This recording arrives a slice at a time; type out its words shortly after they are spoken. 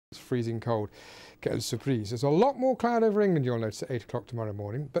freezing cold. Quelle surprise. There's a lot more cloud over England, you'll notice, at 8 o'clock tomorrow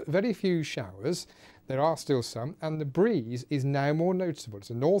morning, but very few showers. There are still some, and the breeze is now more noticeable.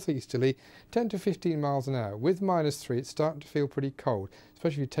 It's a northeasterly, 10 to 15 miles an hour. With -3, it's starting to feel pretty cold,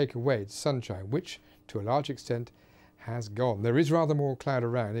 especially if you take away the sunshine, which, to a large extent, has gone. There is rather more cloud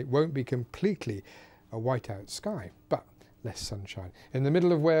around. It won't be completely a whiteout sky, but less sunshine. In the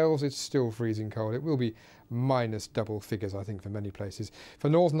middle of Wales, it's still freezing cold. It will be minus double figures, I think, for many places. For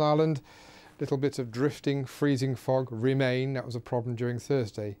Northern Ireland, little bits of drifting, freezing fog remain. That was a problem during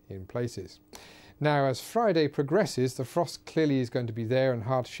Thursday in places. Now, as Friday progresses, the frost clearly is going to be there and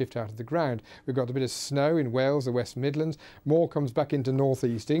hard to shift out of the ground. We've got a bit of snow in Wales, the West Midlands. More comes back into North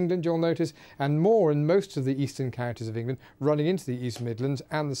East England, you'll notice, and more in most of the eastern counties of England, running into the East Midlands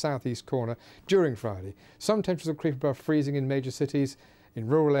and the South East corner during Friday. Some temperatures will creep above freezing in major cities. In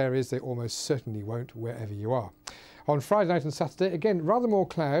rural areas, they almost certainly won't, wherever you are. On Friday night and Saturday, again, rather more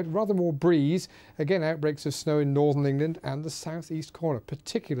cloud, rather more breeze. Again, outbreaks of snow in northern England and the southeast corner,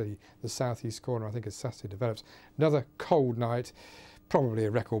 particularly the southeast corner, I think, as Saturday develops. Another cold night, probably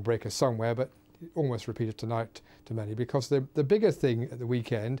a record breaker somewhere, but almost repeated tonight to many, because the bigger thing at the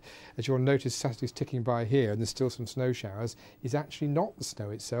weekend, as you'll notice Saturday's ticking by here and there's still some snow showers, is actually not the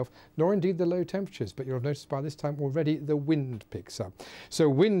snow itself, nor indeed the low temperatures, but you'll have noticed by this time already the wind picks up. So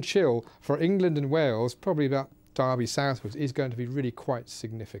wind chill for England and Wales, probably about Derby southwards, is going to be really quite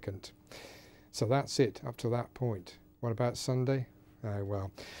significant. So that's it up to that point. What about Sunday? Oh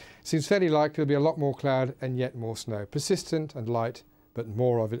well, seems fairly likely there'll be a lot more cloud and yet more snow. Persistent and light, but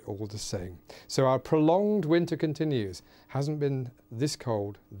more of it all the same. So our prolonged winter continues. Hasn't been this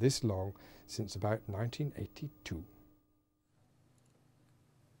cold, this long, since about 1982.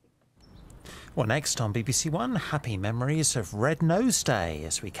 Well, next on BBC One, happy memories of Red Nose Day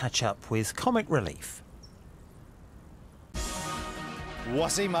as we catch up with Comic Relief.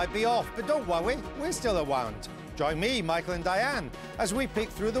 Wussy might be off, but don't worry, we're still around. Join me, Michael and Diane, as we pick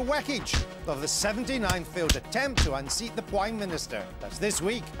through the wreckage of the 79th failed attempt to unseat the Prime Minister. That's this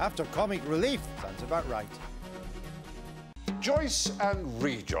week, after Comic Relief. Sounds about right. Joyce and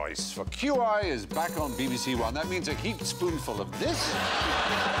rejoice, for QI is back on BBC1. That means a heaped spoonful of this,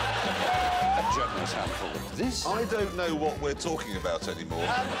 a generous handful of this. I don't know what we're talking about anymore.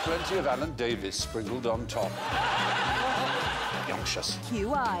 And plenty of Alan Davis sprinkled on top. Yonctious.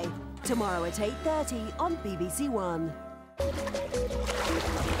 QI, tomorrow at 8:30 on BBC1.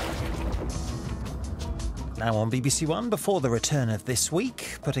 Now on BBC1, before the return of This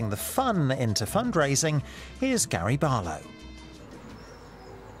Week, putting the fun into fundraising, here's Gary Barlow.